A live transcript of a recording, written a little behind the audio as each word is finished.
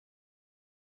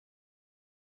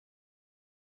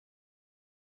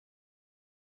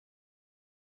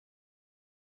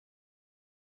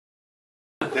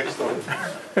text on it.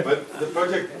 But the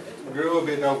project grew a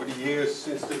bit over the years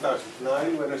since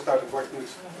 2009 when I started working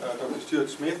with Dr. Stuart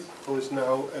Smith, who is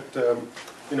now at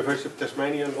University of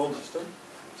Tasmania in Launceston,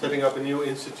 setting up a new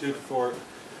institute for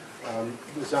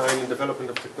design and development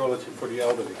of technology for the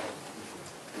elderly.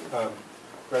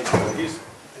 Great.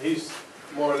 He's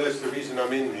more or less the reason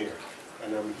I'm in here,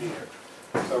 and I'm here.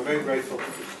 So I'm very grateful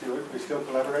to Stuart. We still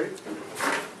collaborate.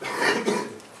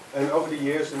 And over the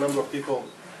years, a number of people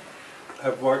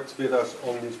have worked with us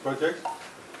on these projects,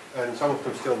 and some of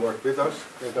them still work with us.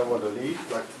 They don't want to leave,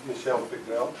 like Michelle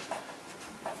Pickrell,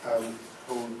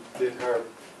 who did her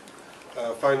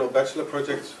final bachelor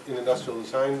project in industrial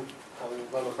design on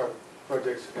one of our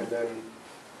projects, and then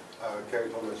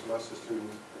carried on as a master's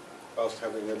student whilst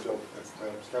having a job at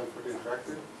Stanford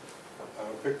Interactive.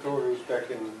 Victor, who's back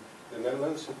in the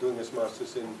Netherlands, doing his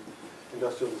master's in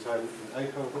industrial design in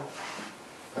Eindhoven.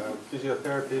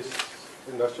 Physiotherapists,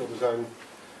 industrial design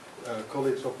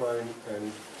colleagues of mine,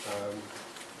 and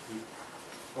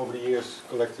over the years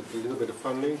collected a little bit of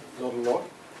funding, not a lot,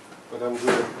 but I'm good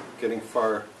at getting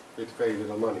far with very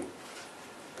little money.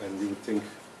 And you would think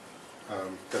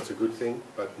that's a good thing,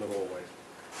 but not always.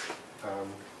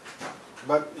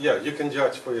 But yeah, you can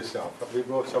judge for yourself. We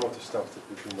brought some of the stuff that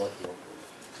we've been working on.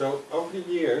 So over the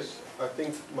years, I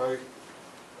think my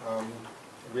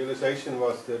realization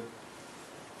was that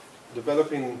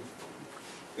developing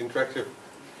interactive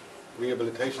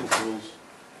rehabilitation tools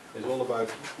is all about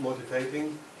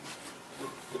motivating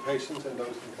the patients and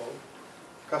those involved,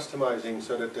 customizing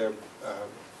so that they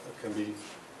can be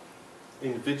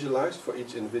individualized for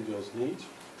each individual's needs,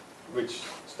 which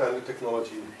standard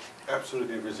technology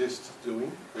absolutely resists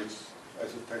doing, which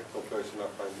as a technical person I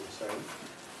find insane.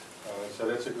 So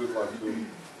that's a good one to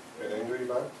get angry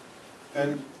about.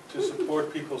 And to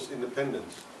support people's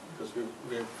independence, because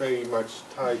we're very much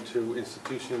tied to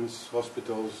institutions,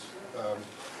 hospitals,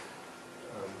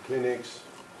 clinics,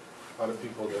 other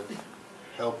people that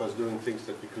help us doing things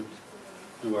that we could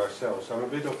do ourselves. I'm a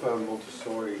bit of a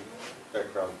Montessori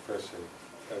background person,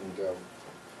 and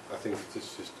I think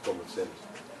it's just common sense.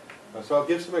 So I'll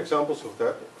give some examples of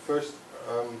that. First,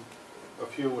 a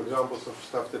few examples of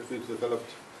stuff that we've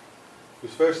developed. We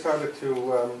first started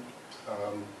to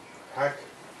hack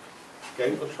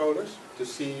game controllers to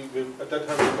see, at that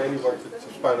time we mainly worked with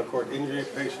spinal cord injury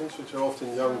patients, which are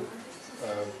often young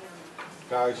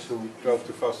guys who drove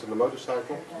too fast on a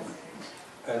motorcycle.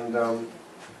 And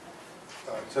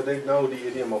so they know the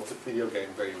idiom of the video game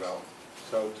very well.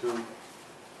 So to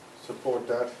support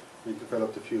that, we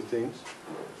developed a few things.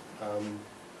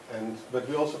 But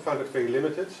we also found it very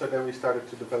limited, so then we started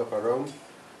to develop our own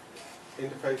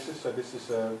interfaces. So this is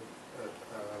a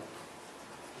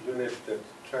unit that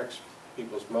tracks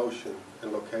people's motion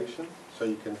and location, so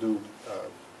you can do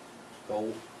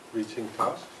goal-reaching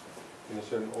tasks in a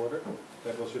certain order.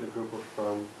 That was with a group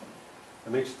of, a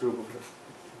mixed group of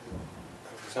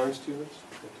design students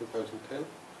in 2010.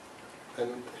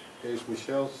 And here's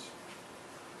Michelle's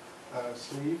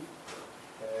sleeve.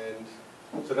 And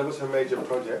so that was her major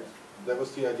project. That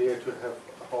was the idea, to have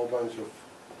a whole bunch of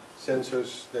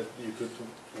sensors that you could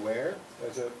wear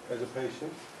as a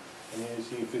patient. And here you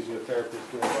see a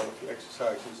physiotherapist doing one of the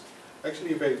exercises.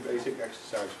 Actually a very basic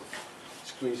exercise of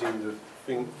squeezing the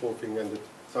forefinger and the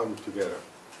thumb together.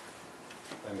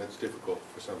 And that's difficult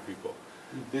for some people.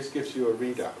 This gives you a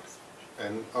readout.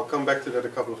 And I'll come back to that a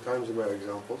couple of times in my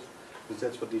examples, because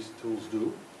that's what these tools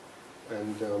do.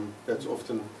 And that's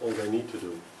often all they need to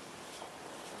do.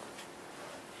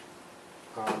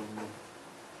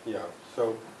 Yeah,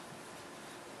 so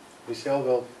Michelle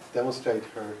will demonstrate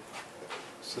her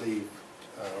sleeve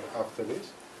after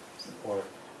this, or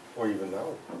even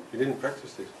now. You didn't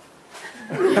practice this.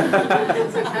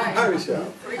 Hi,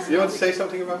 Michelle. Do you want to say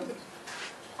something about this?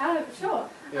 Sure.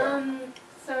 Yeah.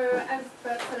 So as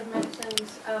Bert sort of mentioned,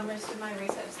 most of my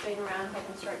research has been around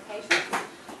helping stroke patients.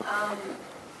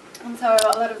 And so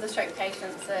a lot of the stroke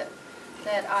patients that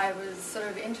I was sort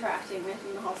of interacting with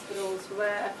in the hospitals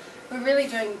were really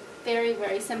doing very,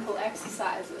 very simple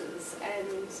exercises,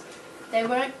 and they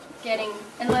weren't getting,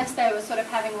 unless they were sort of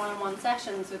having one-on-one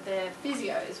sessions with their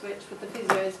physios, which with the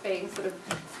physios being sort of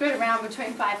spread around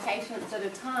between 5 patients at a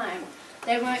time,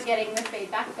 they weren't getting the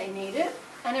feedback they needed.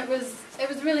 And it was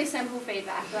really simple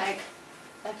feedback, like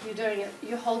you're doing it,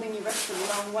 you're holding your wrist the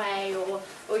wrong way, or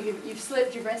you've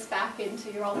slipped your wrist back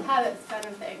into your old habits, kind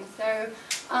of thing. So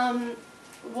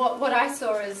what I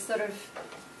saw as sort of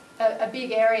a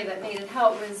big area that needed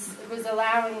help was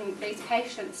allowing these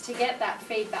patients to get that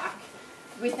feedback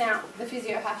without the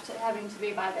physio having to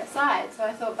be by their side. So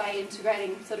I thought by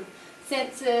integrating sort of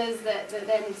sensors that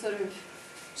then sort of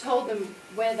told them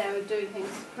where they were doing things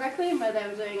correctly and where they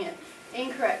were doing it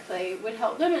incorrectly would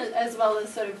help them, as well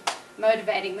as sort of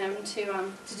motivating them to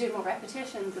do more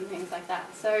repetitions and things like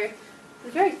that. So it's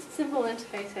a very simple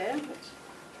interface here,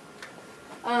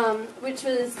 which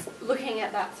was looking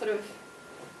at that sort of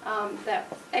that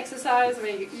exercise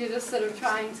where you're just sort of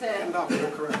trying to... No,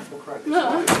 you're correct, you're correct.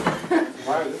 No.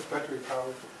 Wireless, battery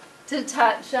powered. To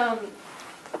touch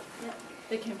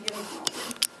the computer's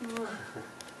not.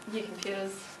 Your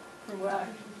computer's from work,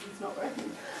 it's not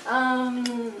working.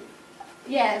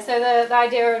 Yeah, so the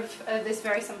idea of this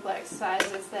very simple exercise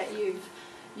is that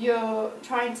you're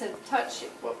trying to touch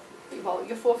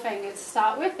your forefinger to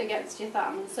start with against your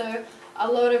thumb. And so a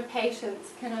lot of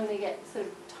patients can only get sort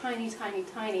of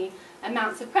tiny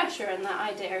amounts of pressure, and the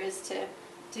idea is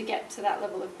to get to that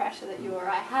level of pressure that you or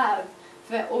I have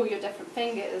for all your different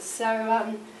fingers.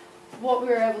 So what we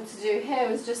were able to do here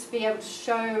was just be able to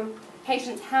show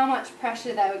patients how much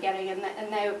pressure they were getting, and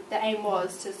the aim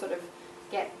was to sort of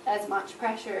get as much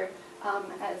pressure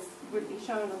as would be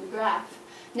shown on the graph.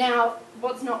 Now,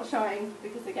 what's not showing,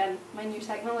 because again, my new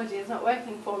technology is not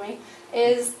working for me,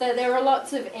 is that there are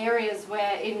lots of areas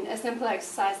where in a simple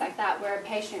exercise like that where a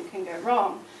patient can go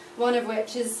wrong. One of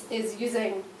which is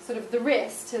using sort of the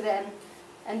wrist to then,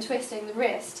 and twisting the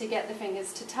wrist to get the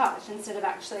fingers to touch instead of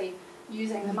actually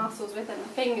using the muscles within the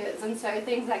fingers. And so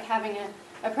things like having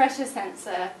a pressure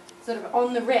sensor sort of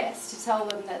on the wrist to tell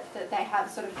them that they have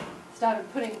sort of started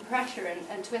putting pressure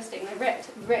and twisting the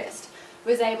wrist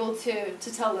was able to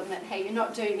tell them that, hey, you're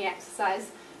not doing the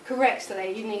exercise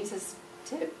correctly, you need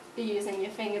to be using your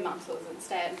finger muscles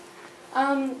instead.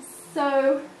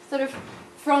 So sort of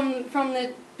from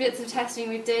the bits of testing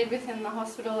we did within the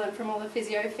hospital and from all the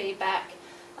physio feedback,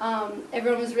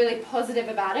 everyone was really positive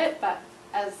about it, but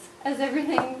as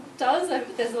everything does,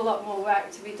 there's a lot more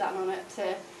work to be done on it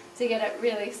to get it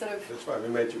really sort of... That's why we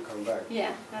made you come back.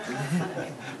 Yeah, that's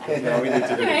funny. Now we need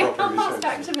to do Anyway, the proper I'll pass research.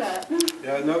 back to Bert.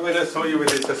 Yeah, no, when I saw you with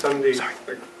this, I suddenly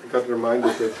got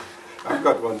reminded that I've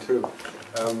got one too.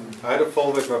 I had a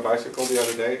fall with my bicycle the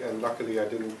other day, and luckily I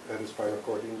didn't have a spinal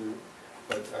cord injury,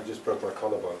 but I just broke my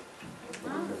collarbone.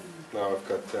 Oh. Now I've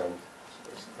got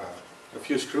a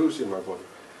few screws in my body,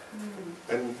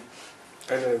 and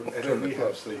a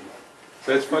rehab sleeve.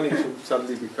 So it's funny to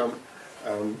suddenly become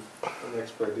an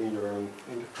expert in your own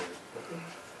interface.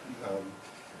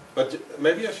 But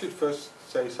maybe I should first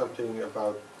say something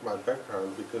about my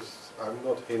background, because I'm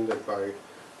not hindered by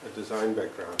a design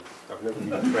background. I've never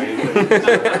been trained.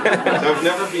 So I've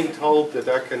never been told that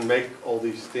I can make all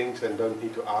these things and don't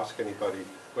need to ask anybody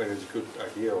whether it's a good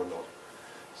idea or not.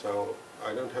 So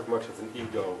I don't have much of an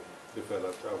ego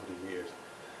developed over the years.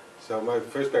 So my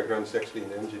first background is actually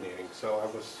in engineering. So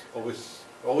I was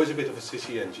always a bit of a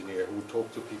sissy engineer who would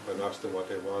talk to people and ask them what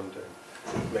they want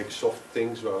and make soft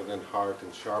things rather than hard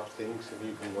and sharp things, and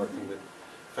even working with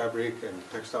fabric and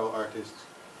textile artists.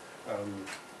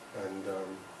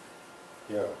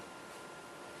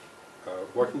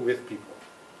 Working with people,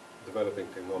 developing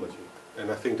technology. And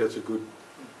I think that's a good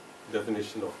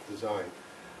definition of design.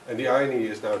 And the irony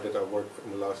is now that I work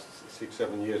in the last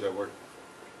 6-7 years, I work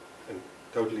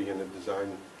totally in a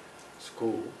design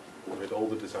school with all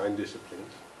the design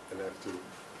disciplines, and I have to,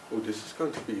 oh, this is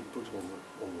going to be put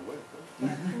on the web. Huh?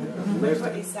 Yeah. That's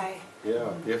what you say. Yeah,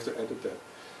 you have to edit that.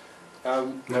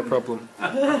 No problem.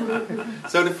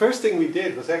 So the first thing we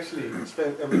did was actually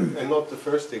and not the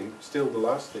first thing, still the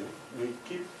last thing. We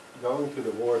keep going to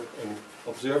the ward and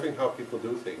observing how people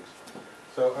do things.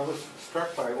 So I was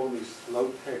struck by all these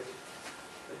low-tech,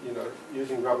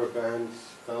 using rubber bands,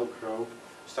 Velcro,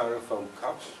 styrofoam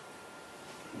cups.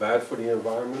 Bad for the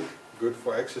environment, good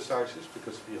for exercises,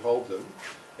 because if you hold them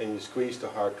and you squeeze too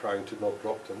hard trying to not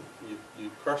drop them,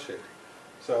 you crush it.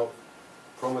 So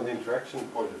from an interaction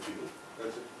point of view,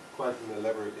 that's quite an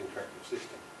elaborate interactive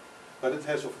system. But it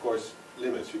has, of course,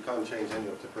 limits. You can't change any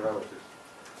of the parameters.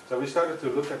 So we started to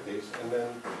look at this, and then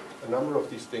a number of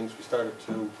these things we started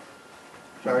to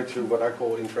try to what I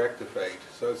call interactivate.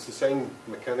 So it's the same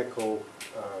mechanical,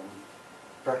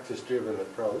 practice-driven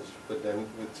approach, but then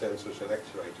with sensors and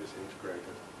actuators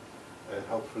integrated, and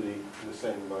hopefully the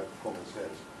same amount of common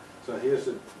sense. So here's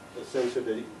a sensor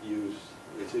they use,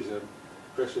 which is a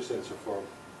pressure sensor for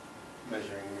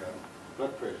measuring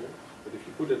blood pressure. But if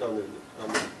you put it on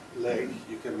the leg,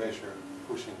 you can measure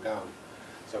pushing down.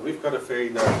 So we've got a very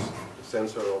nice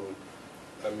sensor on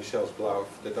Michel's glove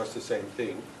that does the same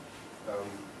thing.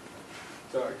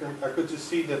 So I could just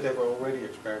see that they were already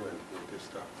experimenting with this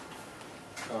stuff.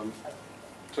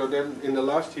 So then in the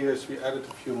last years we added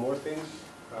a few more things.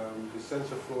 The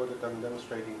sensor floor that I'm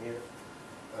demonstrating here.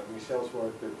 Michel's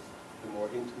work with the more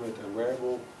intimate and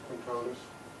wearable controllers.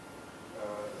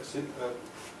 a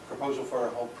proposal for a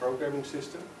whole programming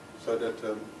system, so that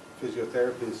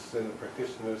physiotherapists and the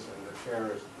practitioners and the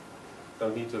carers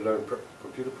don't need to learn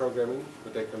computer programming,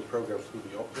 but they can program through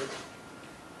the objects.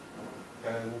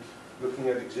 And looking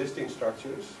at existing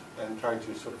structures and trying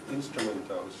to sort of instrument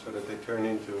those so that they turn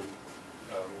into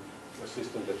a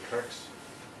system that tracks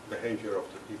behavior of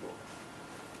the people.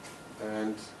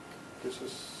 And this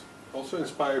is also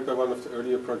inspired by one of the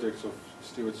earlier projects of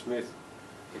Stuart Smith,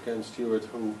 again Stuart,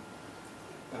 who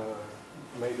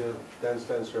made a Dance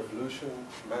Dance Revolution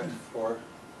mat for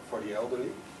the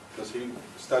elderly, because he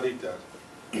studied that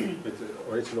with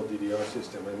the original DDR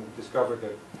system and discovered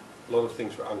that a lot of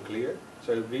things were unclear.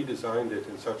 So he redesigned it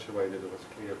in such a way that it was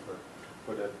clear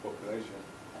for that population.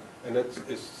 And that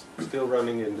is still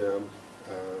running in the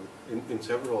in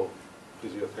several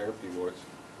physiotherapy wards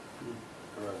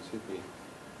around Sydney.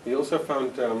 We also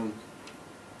found,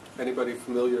 anybody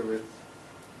familiar with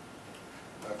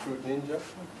Fruit Ninja?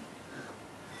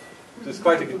 It's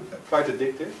quite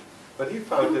addictive, but he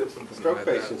found that stroke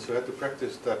patients who had to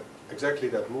practice exactly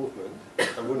that movement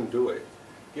and wouldn't do it,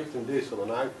 give them this on an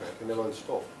iPad and they won't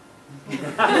stop.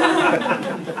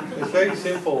 It's very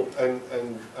simple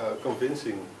and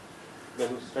convincing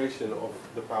demonstration of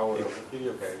the power of a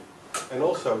video game. And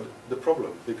also the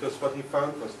problem, because what he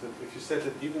found was that if you said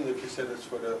that, even if you said it's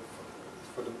for the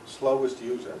slowest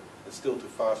user, it's still too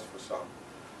fast for some.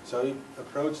 So he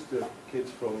approached the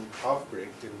kids from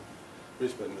Halfbrick in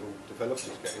Brisbane who developed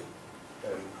this game,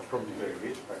 and are probably very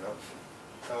rich by now.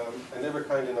 And they were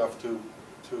kind enough to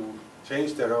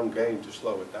change their own game to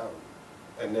slow it down.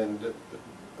 And then the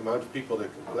amount of people that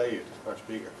can play it is much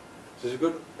bigger. So it's a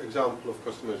good example of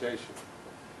customization.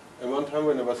 And one time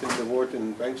when I was in the ward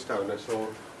in Bankstown, I saw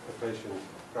a patient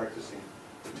practicing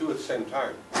the two at the same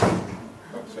time. I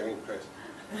was very impressed.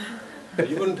 But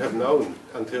you wouldn't have known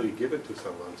until you give it to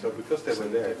someone. So because they were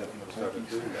there, I started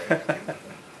doing that.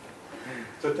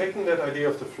 So taking that idea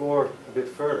of the floor a bit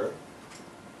further,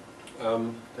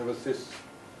 there was this.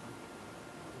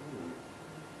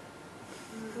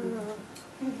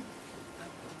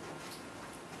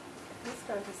 Let's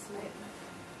go to sleep.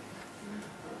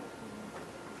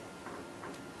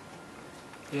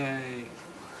 Yay.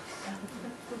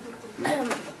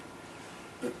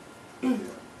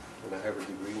 And I have a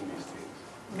degree in these things.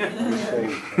 I'm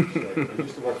ashamed. I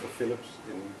used to work for Philips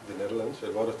in the Netherlands,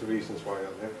 and one of the reasons why I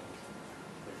left.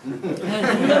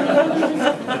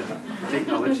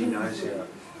 Technology knows you.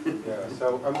 Yeah,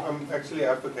 so I'm actually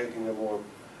advocating a more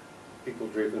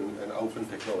people-driven and open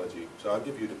technology. So I'll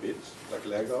give you the bits, like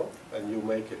Lego, and you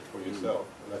make it for yourself.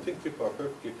 And I think people are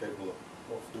perfectly capable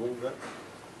of doing that.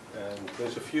 And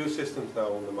there's a few systems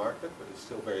now on the market, but it's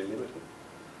still very limited.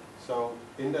 So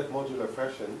in that modular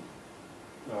fashion,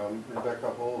 Rebecca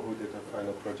Hall, who did her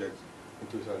final project in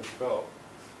 2012,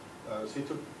 she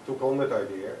took on that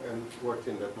idea and worked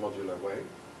in that modular way.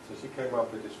 So she came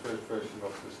up with this first version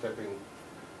of the stepping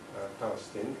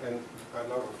task thing. And I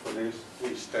love it for this,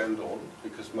 we stand on,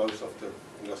 because most of the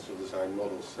industrial design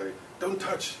models say, don't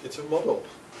touch, it's a model.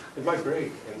 It might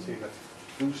break. And she had,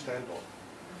 do stand on.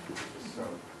 Which is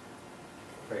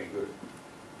very good.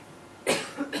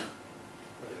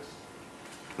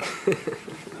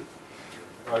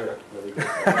 Oh yeah, very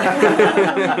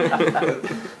good.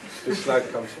 This slide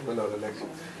comes from another lecture.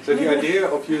 So the idea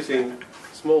of using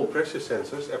small pressure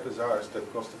sensors, FSRs,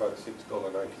 that cost about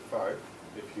 $6.95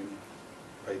 if you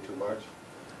pay too much,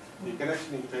 you can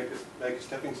actually make a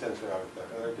stepping sensor out of that.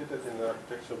 And I did that in an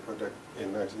architectural project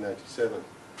in 1997.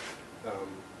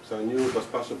 So I knew it was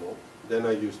possible. Then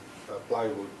I used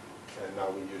plywood, and now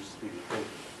we use 3D printing,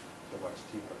 so much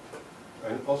cheaper.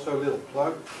 And also a little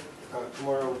plug.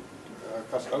 Tomorrow,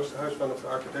 Cas Oosterhuis, one of the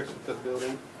architects of that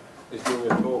building, is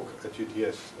doing a talk at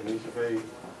UTS, and he's a very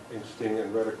interesting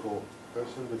and radical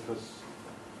person because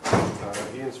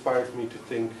he inspired me to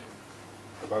think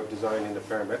about design in a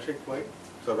parametric way.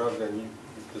 So rather than you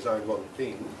design one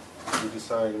thing, you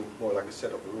design more like a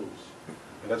set of rules.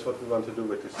 And that's what we want to do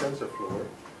with the sensor floor.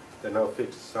 They're now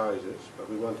fixed sizes, but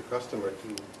we want the customer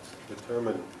to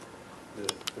determine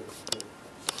the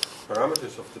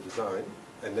parameters of the design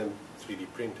and then 3D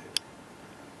print it.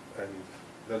 And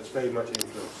that's very much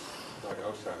influenced by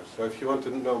Oosterhuis. So if you want to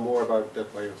know more about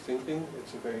that way of thinking,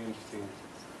 it's a very interesting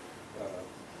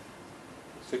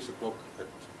 6 o'clock at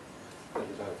the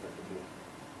Design Faculty.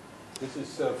 This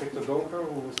is Victor Donker,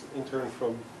 who was intern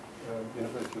from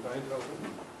University of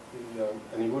Eindhoven.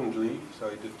 And he wouldn't leave, so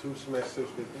he did 2 semesters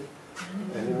with me.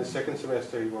 And in the second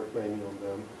semester he worked mainly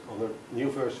on the new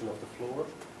version of the floor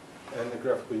and the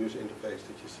graphical user interface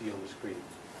that you see on the screen.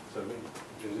 So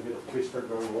there's a bit of twister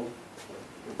going on.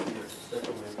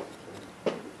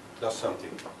 does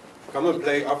something. Come and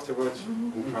play afterwards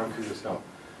and try for yourself.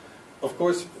 Of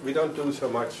course, we don't do so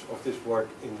much of this work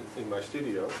in my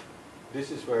studio.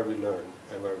 This is where we learn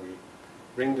and where we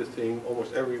bring the thing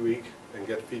almost every week and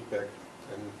get feedback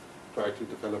and try to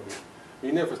develop it.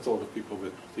 We never thought of people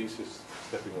with prosthesis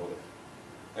stepping on it.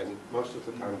 And most of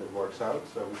the time that works out,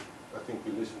 so I think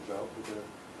we listened well to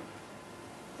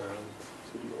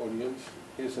the audience.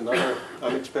 Here's another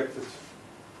unexpected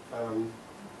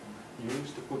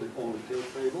use to put it on the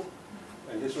tilt table.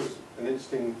 And this was an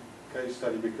interesting case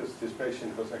study because this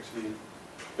patient was actually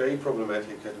very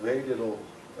problematic, had very little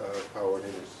power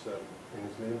in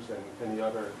his limbs and any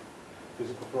other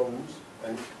physical problems.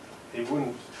 And he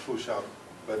wouldn't push up,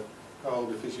 but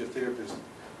the physiotherapist,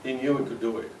 he knew he could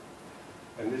do it.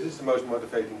 And this is the most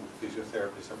motivating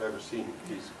physiotherapist I've ever seen.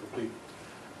 He's a complete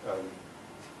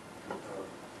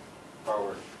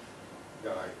power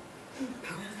guy.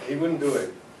 He wouldn't do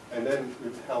it. And then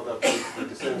we held up, with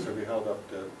the sensor, we held up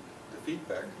the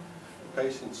feedback. The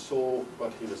patient saw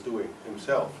what he was doing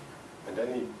himself. And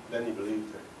then he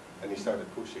believed it. And he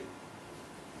started pushing.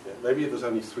 Yeah, maybe it was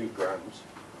only 3 grams,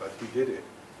 but he did it.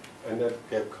 And that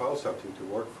gave Carl something to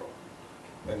work from.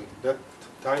 And that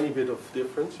tiny bit of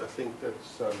difference, I think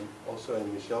that's also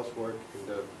in Michel's work, in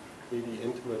the really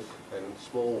intimate and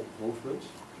small movements.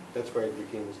 That's where it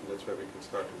begins, and that's where we can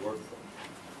start to work from.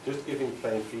 Just giving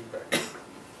plain feedback.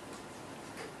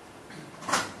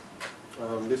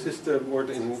 This is the word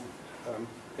in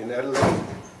Adelaide.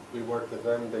 We work with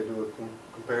them. They do a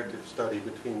comparative study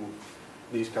between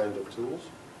these kinds of tools.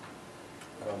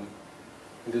 And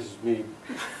this is me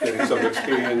getting some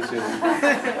experience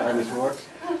in this work.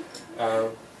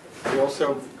 We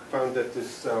also found that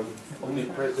this only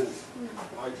present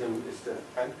item is the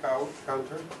hand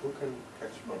counter. Who can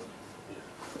catch both? Yeah.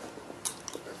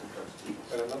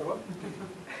 And another one?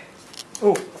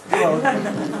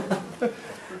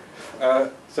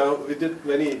 So we did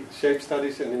many shape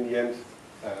studies, and in the end,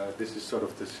 this is sort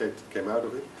of the shape that came out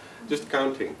of it. Just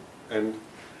counting. And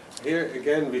here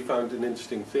again we found an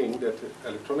interesting thing, that the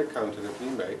electronic counter that we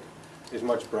made is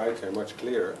much brighter, much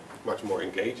clearer, much more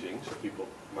engaging, so people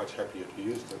are much happier to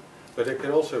use them. But they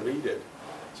can also read it.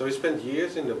 So we spent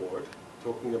years in the ward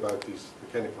talking about these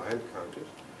mechanical hand counters.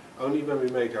 Only when we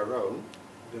made our own,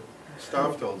 the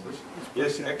staff told us,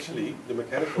 yes, actually, the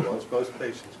mechanical ones, most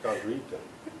patients can't read them.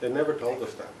 They never told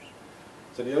us that.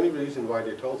 So the only reason why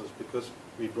they told us, because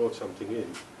we brought something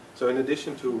in. So in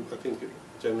addition to, I think,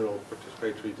 general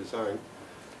participatory design,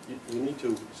 you need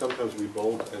to sometimes be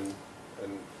bold and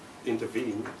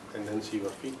intervene and then see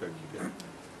what feedback you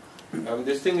get.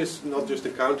 This thing is not just a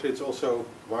counter, it's also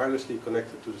wirelessly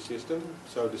connected to the system.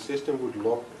 So the system would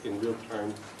log in real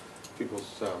time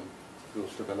people's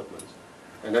developments.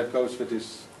 And that goes with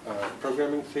this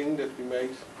programming thing that we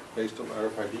made based on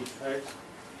RFID tags.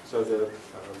 So the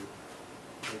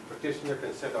practitioner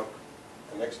can set up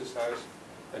an exercise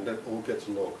and that all gets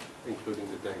logged, including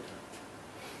the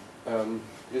data.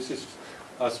 This is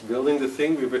us building the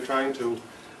thing. We were trying to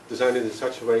design it in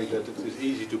such a way that it is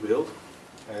easy to build.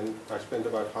 And I spent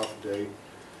about half a day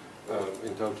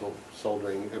in total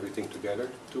soldering everything together.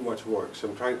 Too much work. So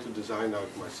I'm trying to design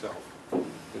out myself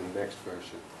in the next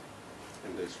version.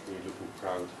 And that's me looking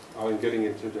proud. Oh, and getting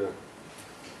into the,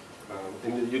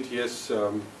 in the UTS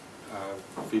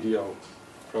video,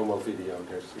 promo video,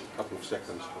 there's a couple of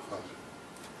seconds of us.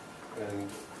 And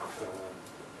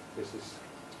this is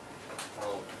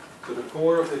how, so the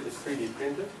core of it is 3D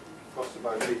printed. It costs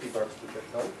about $80 to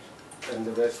get done. And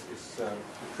the rest is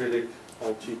acrylic,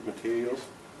 all cheap materials.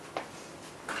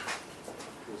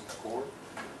 Here's the core.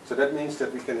 So that means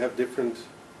that we can have different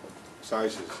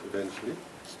sizes eventually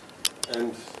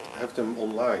and have them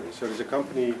online. So there's a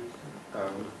company,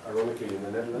 ironically in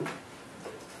the Netherlands,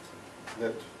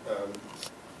 that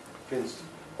prints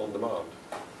on demand,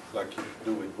 like you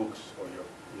do with books or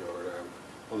your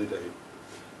holiday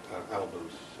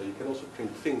albums. So you can also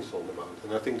print things on demand.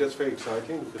 And I think that's very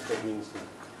exciting, because that means that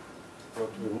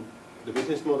the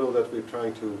business model that we're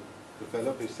trying to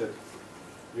develop is that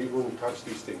we wouldn't touch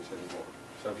these things anymore.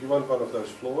 So if you want one of those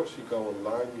floors, you go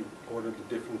online, you order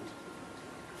the different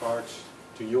parts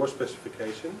to your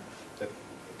specification, that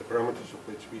the parameters of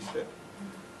which we set,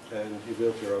 and you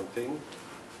build your own thing,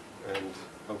 and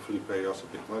hopefully pay us a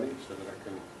bit money so that I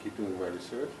can keep doing my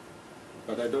research.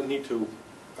 But I don't need to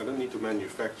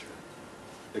manufacture.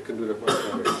 They can do that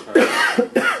much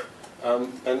better.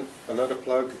 And another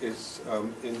plug is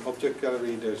in Object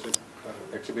Gallery. There's an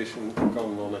exhibition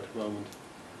going on at the moment,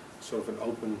 sort of an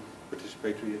open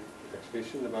participatory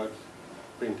exhibition about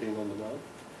printing on demand.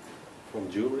 from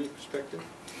jewelry perspective.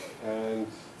 And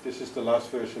this is the last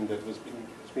version that has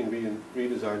been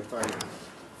redesigned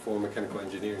for mechanical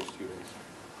engineering students.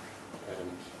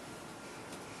 And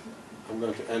I'm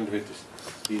going to end with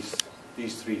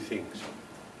these three things,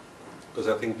 because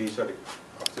I think these are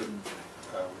after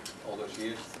all those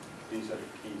years, these are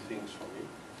the key things for me.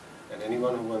 And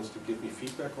anyone who wants to give me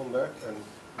feedback on that and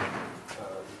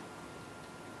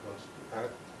wants to add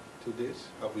to this,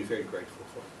 I'll be very grateful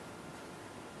for.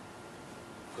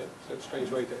 Yeah, is that a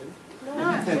strange way to end?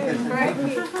 No, it's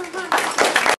great.